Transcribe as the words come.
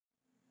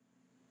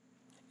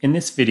In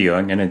this video,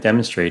 I'm going to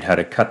demonstrate how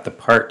to cut the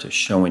part as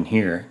shown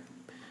here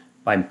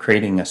by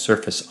creating a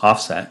surface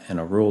offset and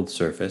a ruled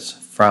surface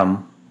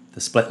from the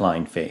split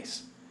line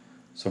face.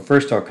 So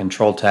first I'll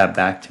Control Tab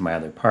back to my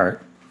other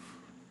part,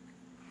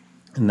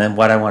 and then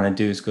what I want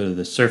to do is go to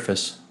the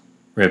surface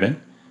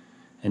ribbon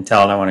and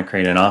tell it I want to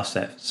create an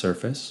offset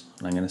surface.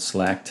 And I'm going to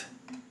select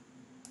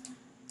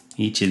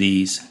each of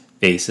these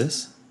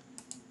faces.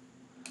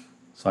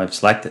 So I've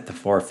selected the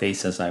 4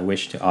 faces I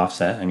wish to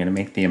offset. I'm going to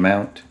make the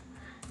amount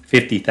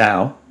 50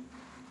 thou,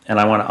 and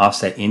I want to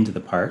offset into the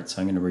part,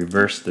 so I'm going to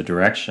reverse the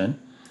direction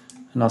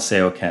and I'll say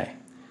OK.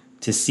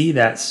 To see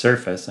that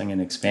surface, I'm going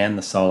to expand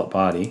the solid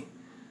body,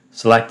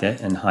 select it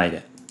and hide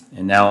it,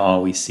 and now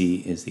all we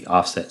see is the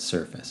offset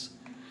surface.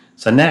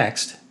 So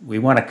next we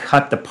want to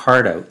cut the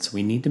part out, so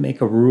we need to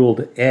make a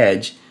ruled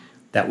edge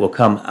that will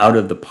come out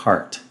of the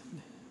part.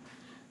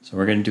 So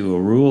we're going to do a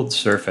ruled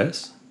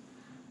surface,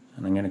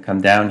 and I'm going to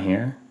come down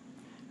here.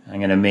 I'm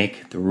going to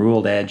make the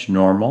ruled edge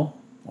normal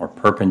or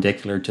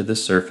perpendicular to the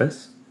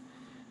surface.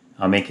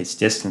 I'll make its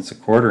distance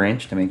 1/4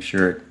 inch to make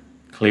sure it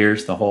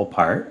clears the whole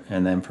part,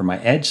 and then for my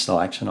edge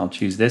selection I'll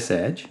choose this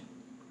edge,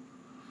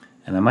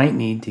 and I might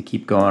need to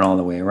keep going all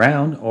the way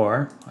around,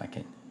 or I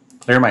can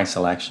clear my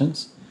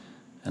selections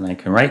and I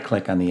can right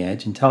click on the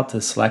edge and tell it to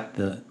select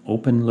the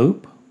open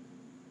loop,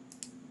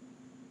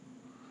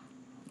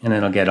 and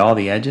it'll get all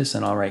the edges,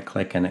 and I'll right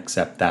click and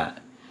accept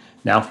that.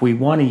 Now if we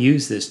want to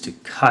use this to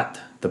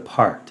cut the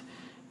part,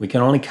 we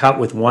can only cut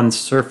with one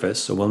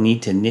surface, so we'll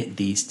need to knit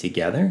these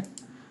together.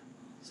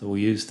 So we'll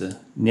use the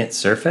knit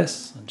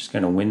surface. I'm just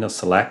going to window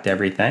select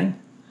everything,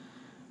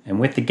 and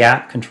with the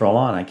gap control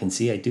on I can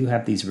see I do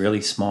have these really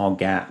small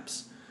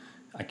gaps.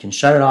 I can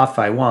shut it off if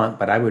I want,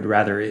 but I would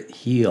rather it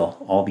heal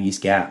all these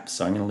gaps,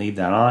 so I'm going to leave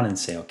that on and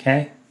say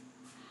OK.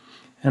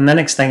 And the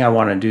next thing I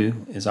want to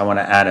do is I want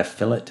to add a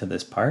fillet to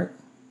this part,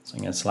 so I'm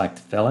going to select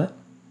fillet.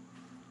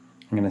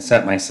 I'm going to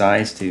set my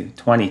size to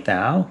 20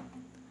 thou.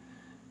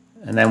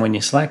 And then when you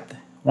select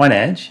one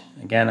edge,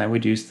 again I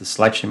would use the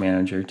selection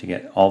manager to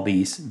get all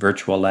these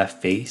virtual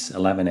left face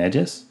 11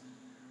 edges.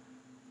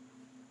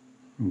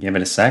 Give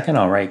it a second,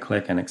 I'll right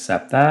click and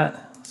accept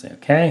that, say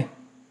OK.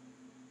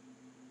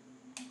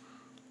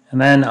 And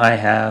then I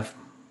have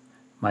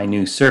my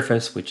new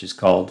surface, which is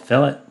called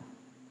fillet.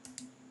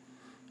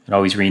 It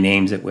always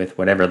renames it with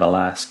whatever the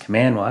last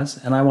command was,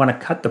 and I want to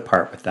cut the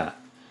part with that.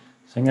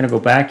 So I'm going to go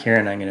back here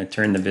and I'm going to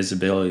turn the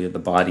visibility of the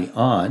body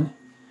on,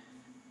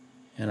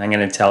 and I'm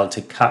going to tell it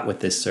to cut with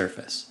this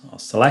surface. I'll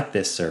select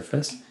this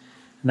surface,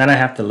 and then I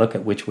have to look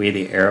at which way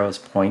the arrow is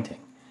pointing,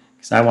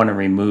 because I want to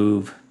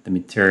remove the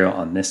material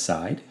on this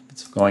side. If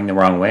it's going the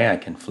wrong way, I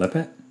can flip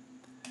it.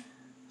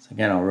 So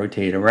again, I'll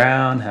rotate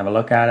around, have a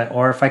look at it,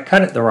 or if I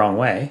cut it the wrong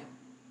way,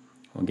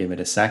 we'll give it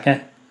a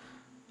second.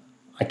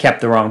 I kept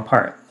the wrong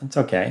part. That's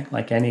okay.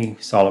 Like any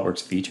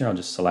SOLIDWORKS feature, I'll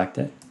just select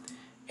it,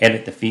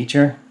 edit the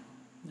feature,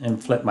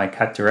 and flip my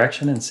cut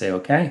direction and say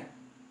OK.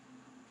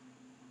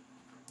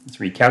 It's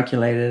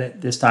recalculated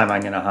it. This time I'm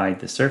going to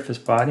hide the surface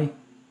body.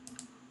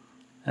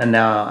 And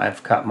now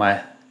I've cut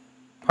my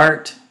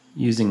part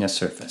using a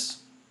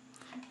surface.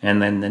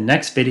 And then the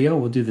next video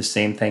we'll do the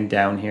same thing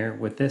down here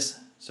with this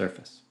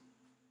surface.